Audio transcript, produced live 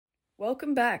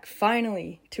Welcome back,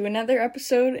 finally, to another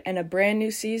episode and a brand new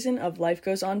season of Life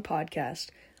Goes On podcast.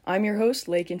 I'm your host,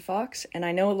 Lakin Fox, and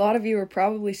I know a lot of you are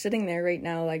probably sitting there right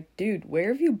now like, dude, where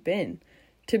have you been?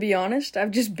 To be honest,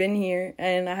 I've just been here,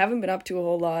 and I haven't been up to a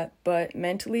whole lot, but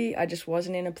mentally, I just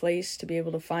wasn't in a place to be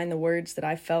able to find the words that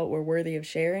I felt were worthy of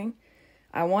sharing.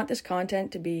 I want this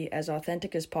content to be as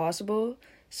authentic as possible,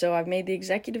 so I've made the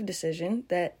executive decision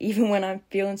that even when I'm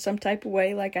feeling some type of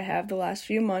way like I have the last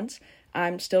few months,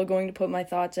 I'm still going to put my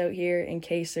thoughts out here in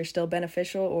case they're still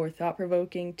beneficial or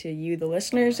thought-provoking to you, the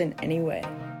listeners, in any way.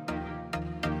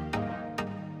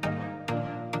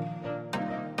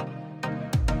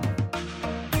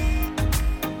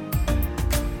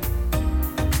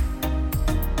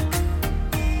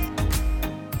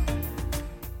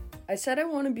 I said I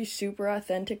want to be super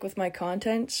authentic with my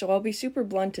content, so I'll be super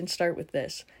blunt and start with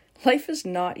this. Life is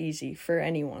not easy for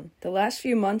anyone. The last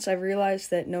few months I've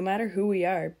realized that no matter who we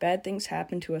are, bad things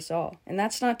happen to us all. And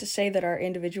that's not to say that our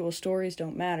individual stories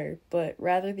don't matter, but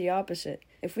rather the opposite.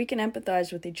 If we can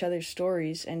empathize with each other's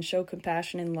stories and show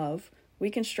compassion and love, we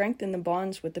can strengthen the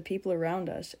bonds with the people around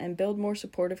us and build more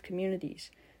supportive communities.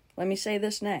 Let me say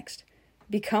this next.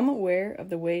 Become aware of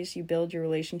the ways you build your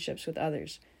relationships with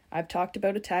others. I've talked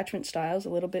about attachment styles a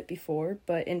little bit before,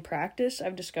 but in practice,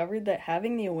 I've discovered that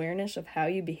having the awareness of how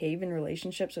you behave in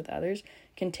relationships with others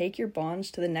can take your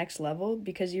bonds to the next level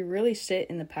because you really sit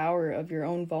in the power of your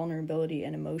own vulnerability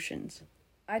and emotions.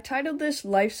 I titled this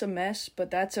Life's a Mess,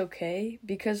 but that's okay,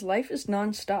 because life is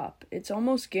non-stop. It's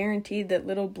almost guaranteed that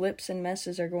little blips and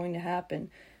messes are going to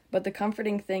happen, but the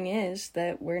comforting thing is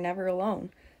that we're never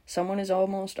alone. Someone is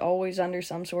almost always under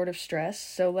some sort of stress,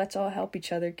 so let's all help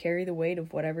each other carry the weight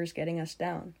of whatever's getting us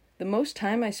down. The most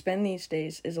time I spend these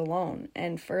days is alone,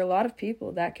 and for a lot of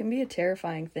people, that can be a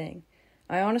terrifying thing.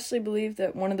 I honestly believe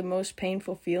that one of the most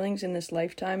painful feelings in this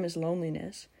lifetime is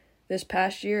loneliness. This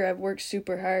past year, I've worked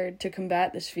super hard to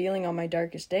combat this feeling on my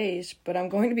darkest days, but I'm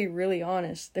going to be really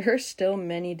honest. There are still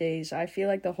many days I feel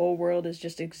like the whole world is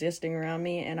just existing around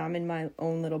me and I'm in my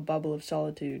own little bubble of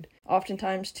solitude.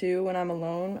 Oftentimes, too, when I'm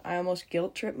alone, I almost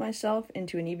guilt-trip myself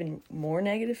into an even more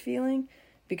negative feeling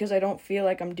because I don't feel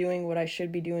like I'm doing what I should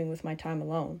be doing with my time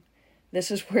alone. This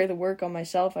is where the work on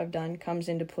myself I've done comes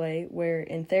into play, where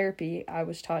in therapy I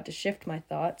was taught to shift my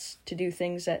thoughts, to do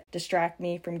things that distract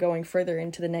me from going further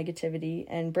into the negativity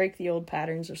and break the old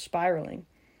patterns of spiraling.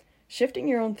 Shifting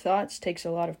your own thoughts takes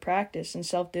a lot of practice and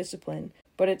self-discipline,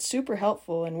 but it's super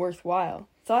helpful and worthwhile.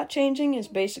 Thought changing is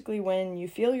basically when you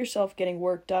feel yourself getting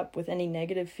worked up with any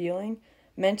negative feeling.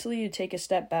 Mentally, you take a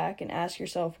step back and ask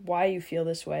yourself why you feel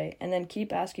this way, and then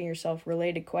keep asking yourself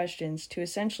related questions to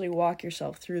essentially walk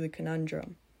yourself through the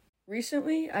conundrum.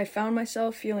 Recently, I found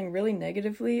myself feeling really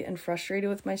negatively and frustrated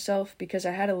with myself because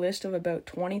I had a list of about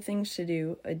 20 things to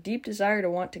do, a deep desire to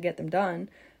want to get them done,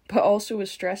 but also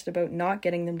was stressed about not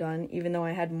getting them done even though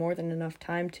I had more than enough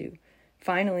time to.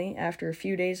 Finally, after a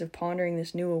few days of pondering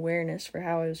this new awareness for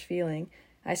how I was feeling,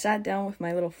 I sat down with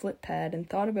my little flip pad and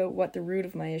thought about what the root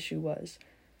of my issue was.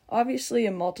 Obviously,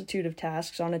 a multitude of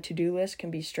tasks on a to-do list can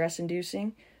be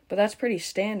stress-inducing, but that's pretty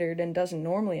standard and doesn't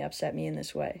normally upset me in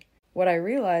this way. What I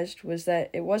realized was that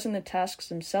it wasn't the tasks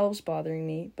themselves bothering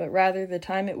me, but rather the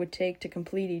time it would take to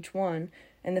complete each one,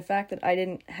 and the fact that I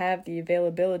didn't have the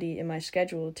availability in my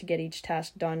schedule to get each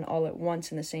task done all at once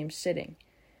in the same sitting.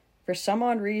 For some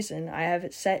odd reason, I have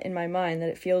it set in my mind that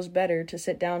it feels better to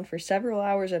sit down for several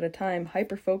hours at a time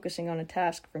hyper-focusing on a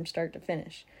task from start to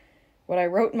finish. What I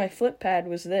wrote in my flip pad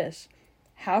was this: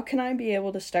 how can I be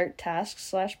able to start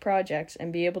tasks/projects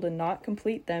and be able to not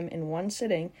complete them in one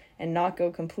sitting and not go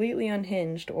completely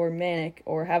unhinged or manic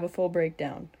or have a full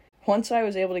breakdown? Once I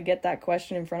was able to get that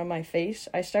question in front of my face,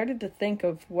 I started to think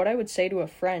of what I would say to a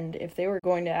friend if they were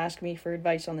going to ask me for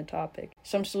advice on the topic.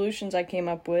 Some solutions I came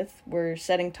up with were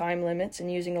setting time limits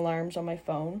and using alarms on my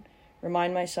phone,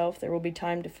 remind myself there will be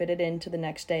time to fit it into the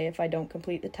next day if I don't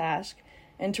complete the task,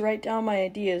 and to write down my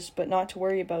ideas but not to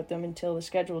worry about them until the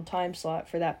scheduled time slot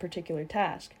for that particular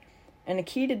task. And the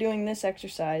key to doing this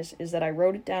exercise is that I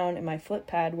wrote it down in my flip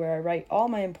pad where I write all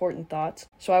my important thoughts,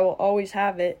 so I will always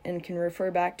have it and can refer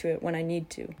back to it when I need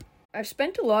to. I've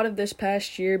spent a lot of this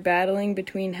past year battling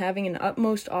between having an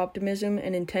utmost optimism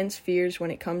and intense fears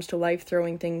when it comes to life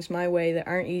throwing things my way that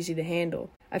aren't easy to handle.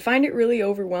 I find it really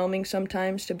overwhelming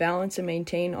sometimes to balance and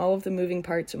maintain all of the moving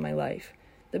parts of my life.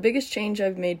 The biggest change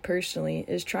I've made personally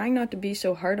is trying not to be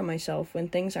so hard on myself when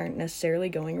things aren't necessarily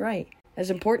going right. As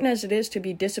important as it is to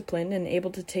be disciplined and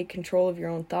able to take control of your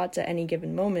own thoughts at any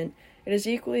given moment, it is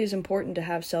equally as important to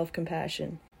have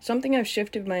self-compassion. Something I've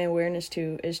shifted my awareness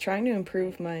to is trying to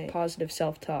improve my positive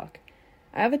self-talk.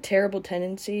 I have a terrible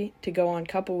tendency to go on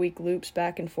couple-week loops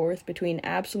back and forth between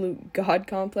absolute god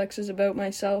complexes about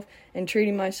myself and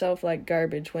treating myself like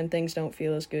garbage when things don't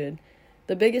feel as good.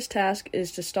 The biggest task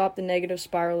is to stop the negative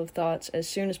spiral of thoughts as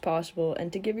soon as possible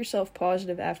and to give yourself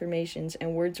positive affirmations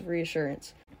and words of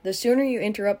reassurance. The sooner you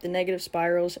interrupt the negative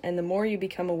spirals and the more you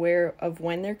become aware of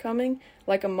when they're coming,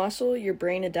 like a muscle, your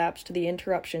brain adapts to the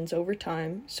interruptions over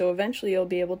time, so eventually you'll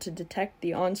be able to detect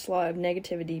the onslaught of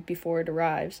negativity before it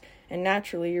arrives, and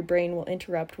naturally your brain will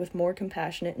interrupt with more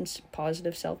compassionate and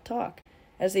positive self-talk.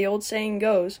 As the old saying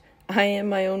goes, I am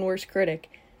my own worst critic,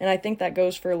 and I think that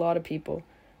goes for a lot of people.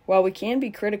 While we can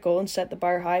be critical and set the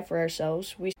bar high for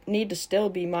ourselves, we need to still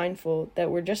be mindful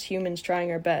that we're just humans trying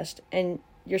our best, and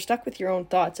you're stuck with your own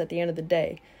thoughts at the end of the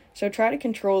day, so try to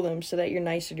control them so that you're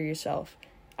nicer to yourself.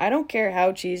 I don't care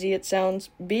how cheesy it sounds,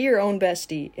 be your own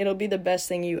bestie. It'll be the best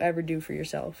thing you ever do for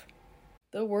yourself.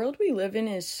 The world we live in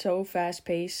is so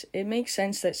fast-paced, it makes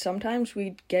sense that sometimes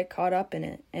we get caught up in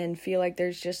it and feel like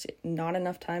there's just not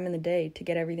enough time in the day to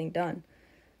get everything done.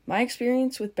 My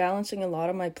experience with balancing a lot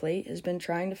on my plate has been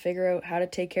trying to figure out how to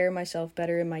take care of myself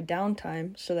better in my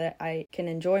downtime so that I can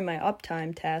enjoy my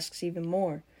uptime tasks even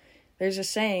more. There's a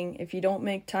saying, if you don't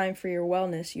make time for your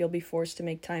wellness, you'll be forced to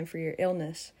make time for your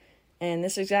illness. And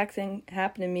this exact thing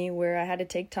happened to me where I had to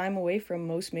take time away from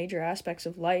most major aspects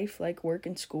of life, like work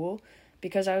and school,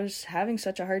 because I was having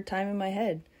such a hard time in my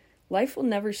head. Life will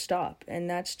never stop, and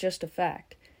that's just a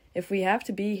fact. If we have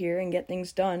to be here and get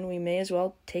things done, we may as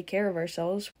well take care of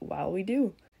ourselves while we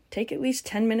do. Take at least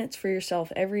 10 minutes for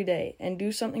yourself every day and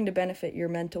do something to benefit your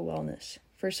mental wellness.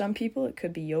 For some people, it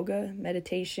could be yoga,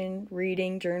 meditation,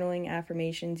 reading, journaling,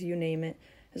 affirmations, you name it,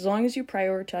 as long as you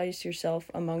prioritize yourself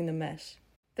among the mess.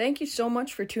 Thank you so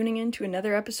much for tuning in to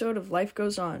another episode of Life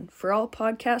Goes On. For all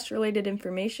podcast-related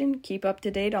information, keep up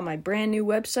to date on my brand new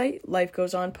website,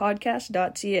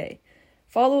 lifegoesonpodcast.ca.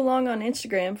 Follow along on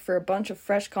Instagram for a bunch of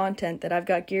fresh content that I've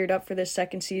got geared up for this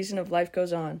second season of Life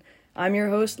Goes On. I'm your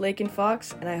host, Lakin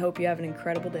Fox, and I hope you have an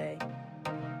incredible day.